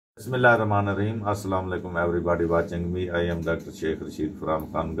Bismillahirrahmanirrahim. Assalamu alaikum everybody watching me. I am Dr. Sheikh Rashid from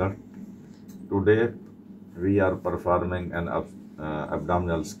Khangar. Today we are performing an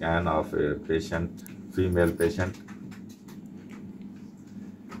abdominal scan of a patient, female patient,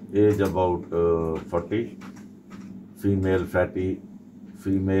 age about 40, female fatty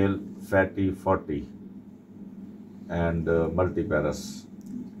 40 and multiparous.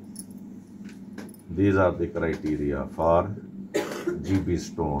 These are the criteria for GB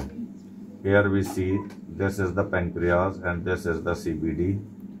stone. Here we see this is the pancreas and this is the CBD.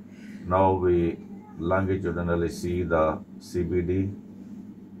 Now we longitudinally see the CBD.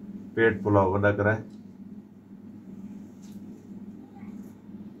 पेट फुला हुआ लग रहा है.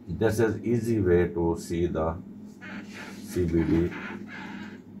 This is easy way to see the CBD.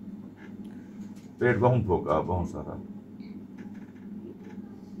 पेट बहुत फूका, बहुत सारा.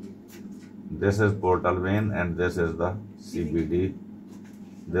 This is portal vein and this is the CBD.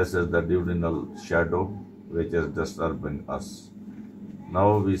 This is the duodenal shadow which is disturbing us.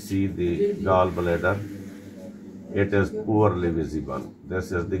 Now we see the gallbladder. It is poorly visible.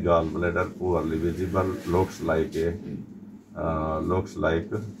 This is the gallbladder, poorly visible. Looks like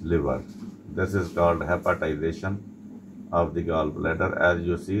liver. This is called hepatization of the gallbladder. As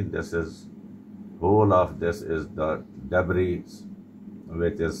you see, this is whole of this is the debris,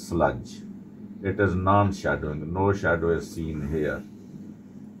 which is sludge. It is non-shadowing. No shadow is seen here.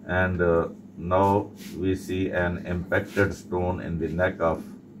 And now we see an impacted stone in the neck of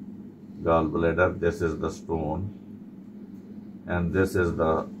gallbladder. This is the stone. And this is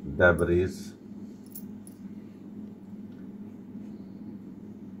the debris.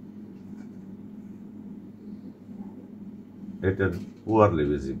 It is poorly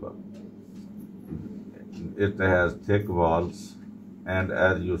visible. It has thick walls, and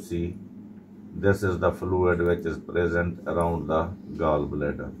as you see, this is the fluid which is present around the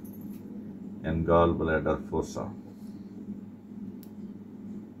gallbladder and gallbladder fossa.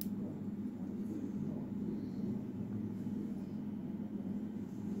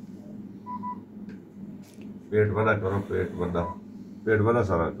 पेट वाला करो, पेट वाला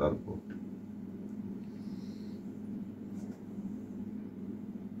सारा कर को.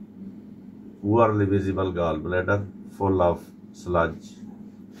 Poorly visible gallbladder, full of sludge,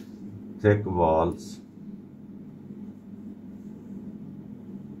 thick walls,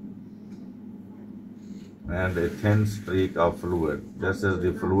 and a thin streak of fluid. This is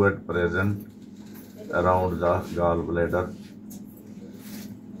the fluid present around the gallbladder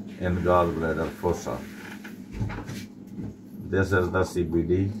in gallbladder fossa. This is the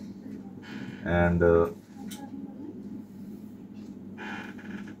CBD, and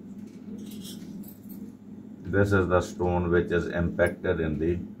this is the stone which is impacted in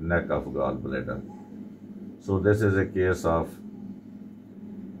the neck of gallbladder. So this is a case of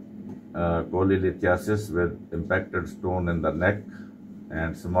cholelithiasis with impacted stone in the neck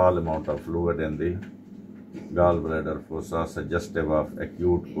and small amount of fluid in the gallbladder fossa, suggestive of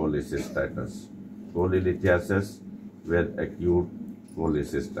acute cholecystitis. Cholelithiasis with acute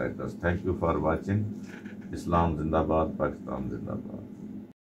cholecystitis. Thank you for watching. Islam Zindabad, Pakistan Zindabad.